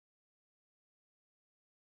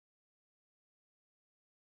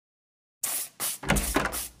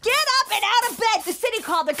The city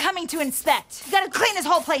called. They're coming to inspect. You gotta clean this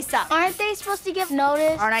whole place up. Aren't they supposed to give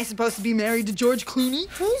notice? Aren't I supposed to be married to George Clooney?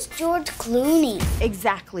 Who's George Clooney?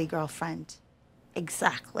 Exactly, girlfriend.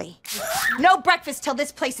 Exactly. No breakfast till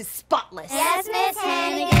this place is spotless. Yes, Miss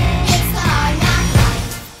Hannigan. It's the hard knock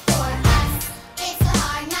life for us. It's the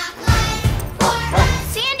hard knock life for us.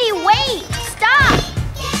 Sandy, wait! Stop!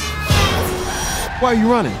 Why are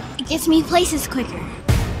you running? It gets me places quicker.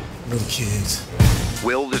 Little kids.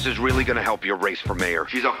 Will, this is really gonna help your race for mayor.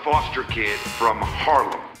 She's a foster kid from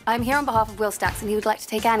Harlem. I'm here on behalf of Will Stacks, and he would like to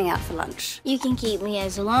take Annie out for lunch. You can keep me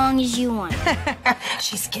as long as you want.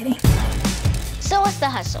 She's kidding. So what's the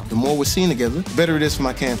hustle? The more we're seen together, the better it is for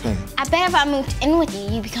my campaign. I bet if I moved in with you,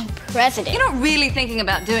 you become president. You're not really thinking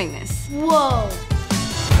about doing this. Whoa.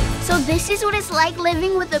 So this is what it's like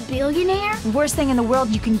living with a billionaire? The worst thing in the world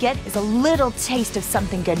you can get is a little taste of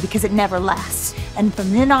something good because it never lasts. And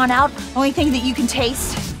from then on out, the only thing that you can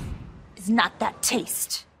taste is not that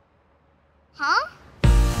taste. Huh?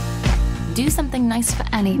 Do something nice for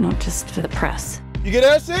Annie, not just for the press. You get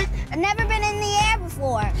airsick? I've never been in the air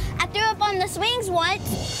before. I threw up on the swings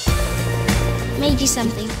once. Made you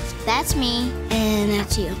something. That's me, and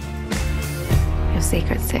that's you. Your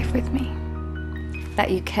secret's safe with me. That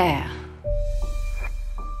you care.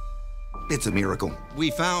 It's a miracle.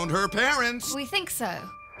 We found her parents. We think so.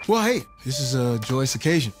 Well, hey, this is a joyous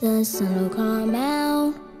occasion. The sun will come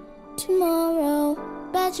out tomorrow.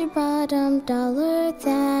 Bet your bottom dollar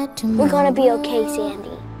that tomorrow. We're gonna be okay, Sandy.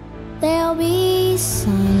 There'll be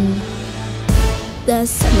sun. The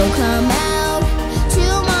sun will come out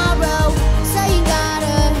tomorrow. So you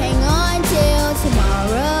gotta hang on till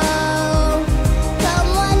tomorrow.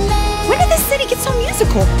 Come on, man. When did this city get so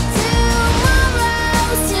musical?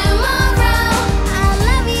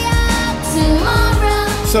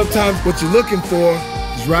 Sometimes what you're looking for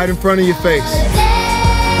is right in front of your face.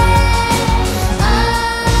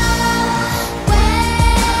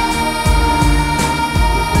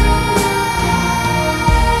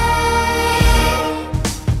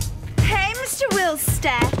 Hey, Mr. Will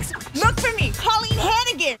Stacks. Look for me, Colleen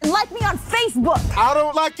Hannigan. And like me on Facebook. I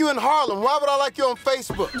don't like you in Harlem. Why would I like you on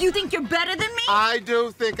Facebook? You think you're better than me? I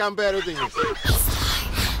do think I'm better than you.